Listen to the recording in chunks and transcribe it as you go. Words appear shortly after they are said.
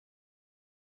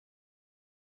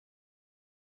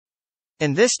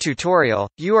In this tutorial,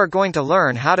 you are going to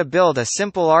learn how to build a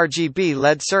simple RGB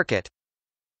LED circuit.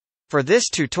 For this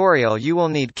tutorial you will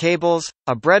need cables,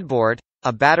 a breadboard,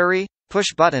 a battery, push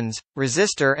buttons,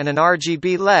 resistor and an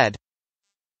RGB LED.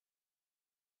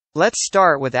 Let's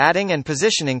start with adding and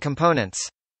positioning components.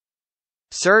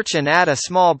 Search and add a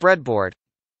small breadboard.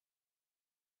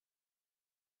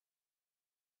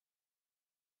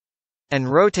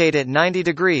 And rotate it 90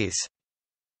 degrees.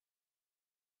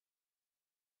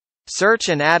 Search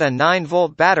and add a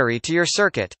 9-volt battery to your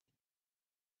circuit.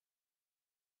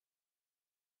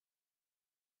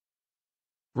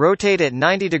 Rotate it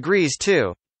 90 degrees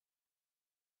too.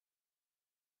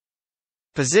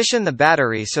 Position the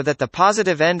battery so that the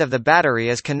positive end of the battery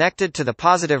is connected to the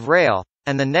positive rail,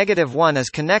 and the negative one is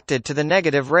connected to the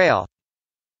negative rail.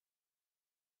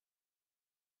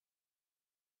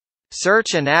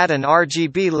 Search and add an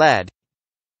RGB LED.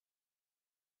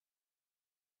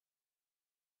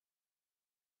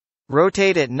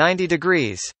 Rotate it 90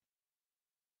 degrees.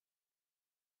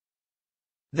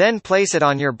 Then place it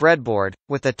on your breadboard,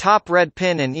 with the top red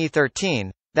pin in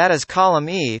E13, that is column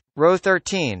E, row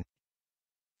 13.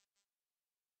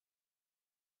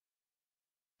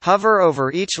 Hover over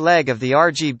each leg of the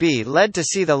RGB LED to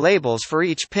see the labels for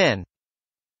each pin.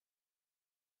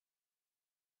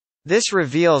 This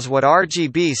reveals what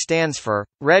RGB stands for,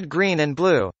 red, green and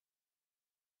blue.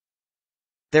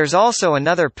 There's also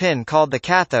another pin called the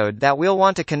cathode that we'll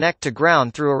want to connect to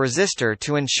ground through a resistor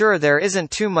to ensure there isn't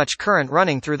too much current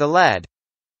running through the LED.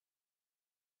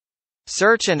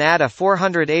 Search and add a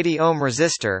 480 ohm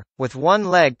resistor, with one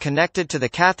leg connected to the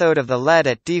cathode of the LED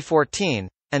at D14,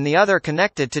 and the other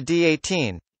connected to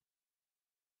D18.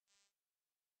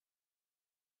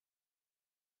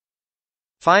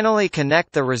 Finally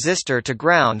connect the resistor to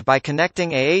ground by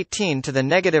connecting A18 to the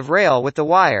negative rail with the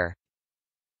wire.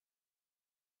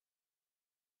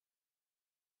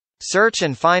 Search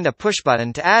and find a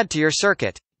pushbutton to add to your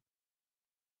circuit.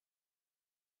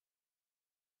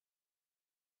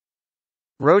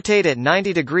 Rotate it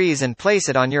 90 degrees and place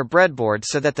it on your breadboard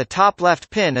so that the top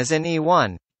left pin is in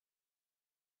E1.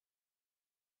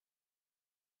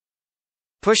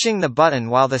 Pushing the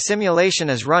button while the simulation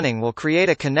is running will create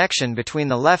a connection between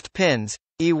the left pins,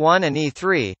 E1 and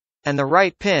E3, and the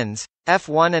right pins,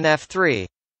 F1 and F3.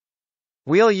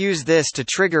 We'll use this to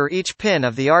trigger each pin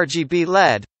of the RGB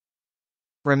LED.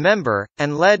 Remember,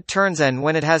 an LED turns on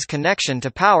when it has connection to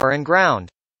power and ground.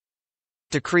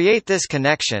 To create this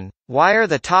connection, wire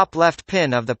the top left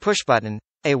pin of the pushbutton,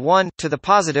 A1, to the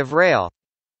positive rail.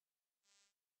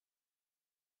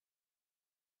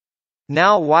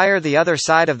 Now wire the other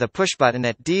side of the pushbutton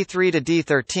at D3 to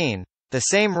D13, the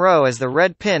same row as the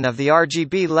red pin of the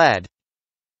RGB LED.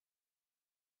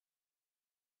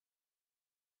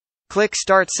 Click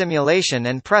Start Simulation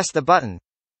and press the button.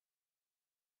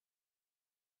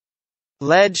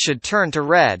 LED should turn to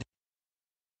red.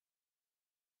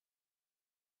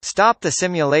 Stop the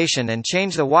simulation and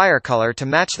change the wire color to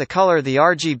match the color the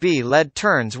RGB LED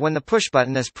turns when the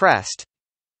pushbutton is pressed.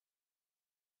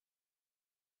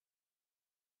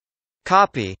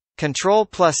 Copy,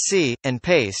 Ctrl+C, and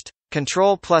paste,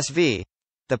 Ctrl+V,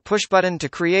 the pushbutton to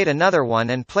create another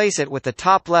one and place it with the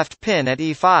top left pin at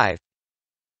E5.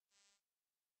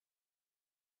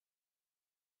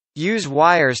 Use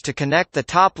wires to connect the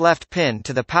top left pin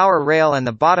to the power rail and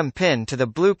the bottom pin to the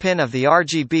blue pin of the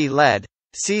RGB LED,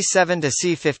 C7 to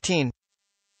C15.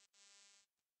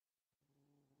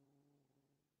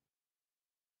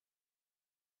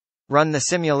 Run the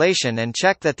simulation and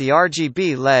check that the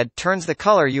RGB LED turns the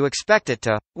color you expect it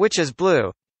to, which is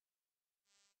blue.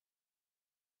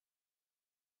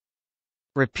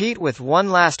 Repeat with one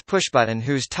last pushbutton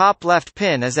whose top left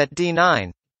pin is at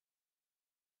D9.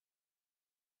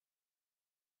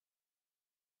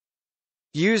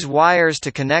 Use wires to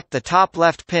connect the top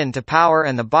left pin to power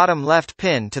and the bottom left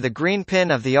pin to the green pin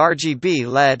of the RGB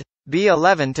LED,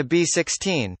 B11 to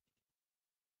B16.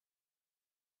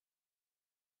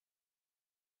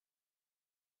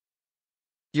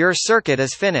 Your circuit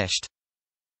is finished.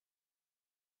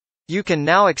 You can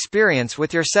now experience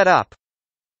with your setup.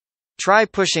 Try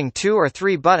pushing 2 or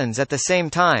 3 buttons at the same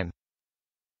time.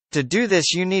 To do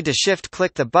this you need to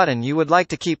shift-click the button you would like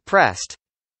to keep pressed.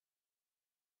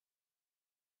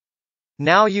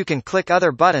 Now you can click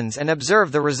other buttons and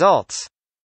observe the results.